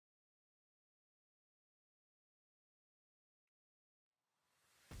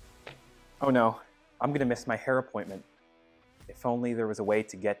Oh no, I'm gonna miss my hair appointment. If only there was a way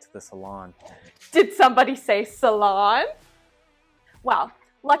to get to the salon. Did somebody say salon? Well,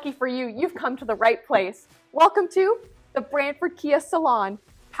 lucky for you, you've come to the right place. Welcome to the Brantford Kia Salon,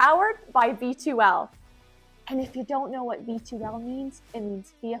 powered by V2L. And if you don't know what V2L means, it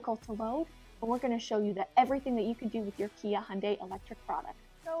means vehicle to load. And we're going to show you everything that you can do with your Kia Hyundai electric product.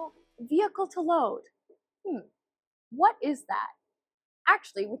 So, vehicle to load. What is that?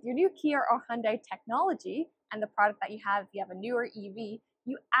 Actually, with your new Kia or Hyundai technology and the product that you have, if you have a newer EV,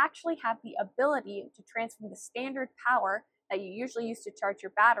 you actually have the ability to transfer the standard power that you usually use to charge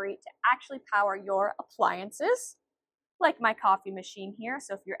your battery to actually power your appliances, like my coffee machine here.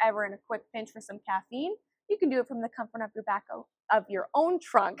 So if you're ever in a quick pinch for some caffeine, you can do it from the comfort of your own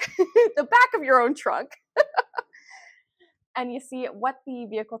trunk, the back of your own trunk. And you see what the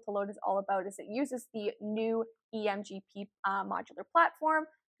vehicle to load is all about is it uses the new EMGP modular platform,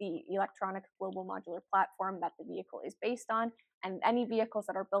 the electronic global modular platform that the vehicle is based on. And any vehicles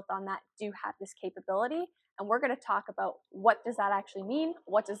that are built on that do have this capability. And we're going to talk about what does that actually mean,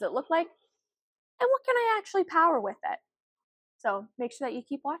 what does it look like, and what can I actually power with it. So make sure that you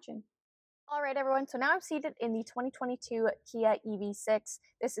keep watching. All right, everyone. So now I'm seated in the 2022 Kia EV6.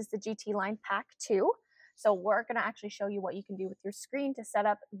 This is the GT Line Pack 2. So we're going to actually show you what you can do with your screen to set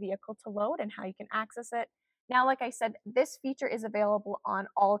up vehicle to load and how you can access it. Now, like I said, this feature is available on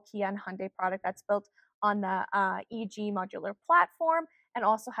all Kia and Hyundai product that's built on the EG modular platform and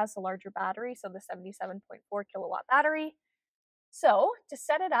also has the larger battery, so the 77.4 kilowatt battery. So to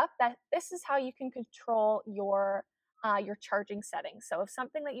set it up, this is how you can control your charging settings. So if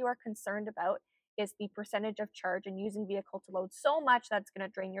something that you are concerned about is the percentage of charge and using vehicle to load so much that's going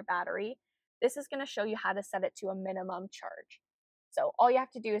to drain your battery, this is going to show you how to set it to a minimum charge. So all you have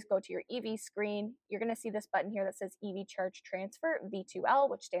to do is go to your EV screen. You're going to see this button here that says EV Charge Transfer, V2L,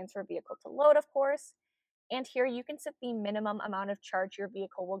 which stands for vehicle to load, of course. And here you can set the minimum amount of charge your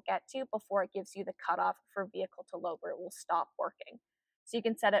vehicle will get to before it gives you the cutoff for vehicle to load where it will stop working. So you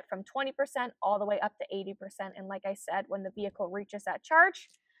can set it from 20% all the way up to 80%. And like I said, when the vehicle reaches that charge,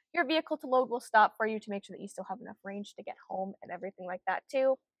 your vehicle to load will stop for you to make sure that you still have enough range to get home and everything like that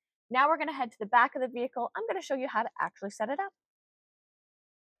too. Now we're going to head to the back of the vehicle. I'm going to show you how to actually set it up.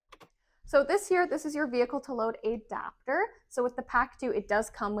 So this is your vehicle to load adapter. So with the Pack 2, it does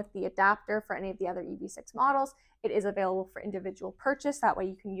come with the adapter for any of the other EV6 models. It is available for individual purchase. That way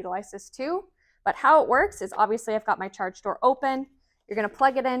you can utilize this too. But how it works is obviously I've got my charge door open. You're going to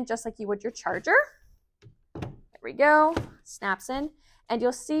plug it in just like you would your charger. There we go. Snaps in. And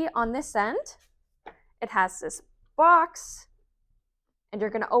you'll see on this end, it has this box. And you're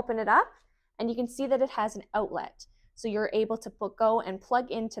going to open it up. And you can see that it has an outlet. So you're able to go and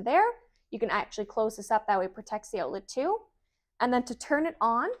plug into there. You can actually close this up. That way it protects the outlet too. And then to turn it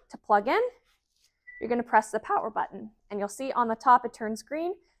on, to plug in, you're going to press the power button. And you'll see on the top it turns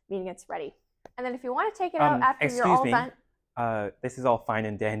green, meaning it's ready. And then if you want to take it out after you're all done. This is all fine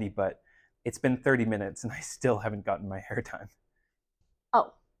and dandy, but it's been 30 minutes and I still haven't gotten my hair done.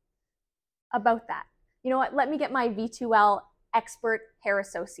 Oh, about that. You know what? Let me get my V2L expert hair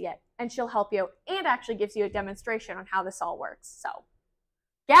associate and she'll help you and actually gives you a demonstration on how this all works. So,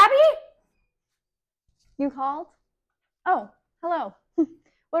 Gabby? You called? Oh, hello.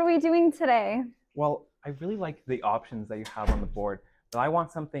 What are we doing today? Well, I really like the options that you have on the board, but I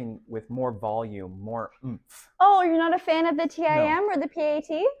want something with more volume, more oomph. Oh, you're not a fan of the TIM or the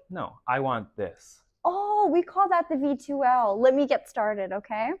PAT? No, I want this. Oh, we call that the V2L. Let me get started,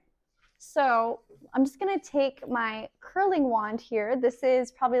 okay? So I'm just going to take my curling wand here. This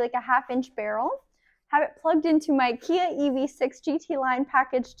is probably like a 1/2-inch barrel. Have it plugged into my Kia EV6 GT Line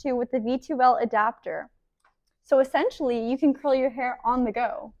Package 2 with the V2L adapter. So essentially, you can curl your hair on the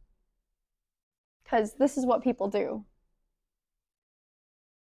go. Because this is what people do.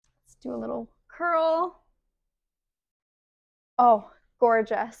 Let's do a little curl. Oh,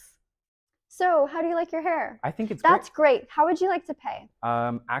 gorgeous. So, how do you like your hair? I think it's That's great. How would you like to pay?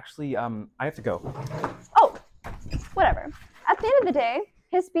 Actually, I have to go. Oh, whatever. At the end of the day,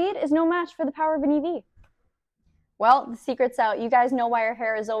 his speed is no match for the power of an EV. Well, the secret's out. You guys know why your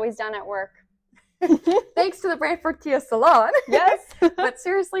hair is always done at work. Thanks to the Brantford Kia Salon. Yes. But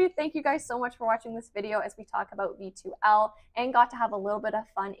seriously, thank you guys so much for watching this video as we talk about V2L and got to have a little bit of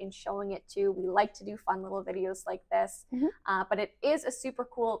fun in showing it too. We like to do fun little videos like this, but it is a super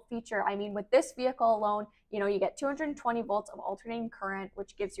cool feature. I mean, with this vehicle alone, you know, you get 220 volts of alternating current,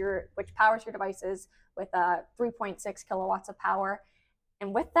 which powers your devices with 3.6 kilowatts of power.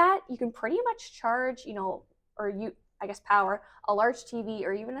 And with that, you can pretty much charge, power a large TV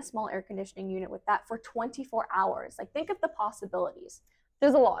or even a small air conditioning unit with that for 24 hours. Like, think of the possibilities.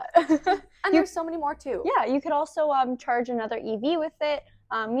 There's a lot. And there's so many more too. Yeah, you could also charge another EV with it.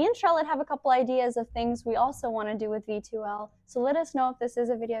 Me and Charlotte have a couple ideas of things we also want to do with V2L. So let us know if this is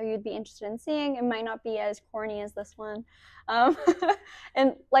a video you'd be interested in seeing. It might not be as corny as this one.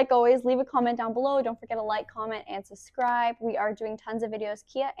 And like always, leave a comment down below. Don't forget to like, comment, and subscribe. We are doing tons of videos,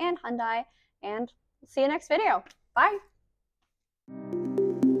 Kia and Hyundai. And see you next video. Bye.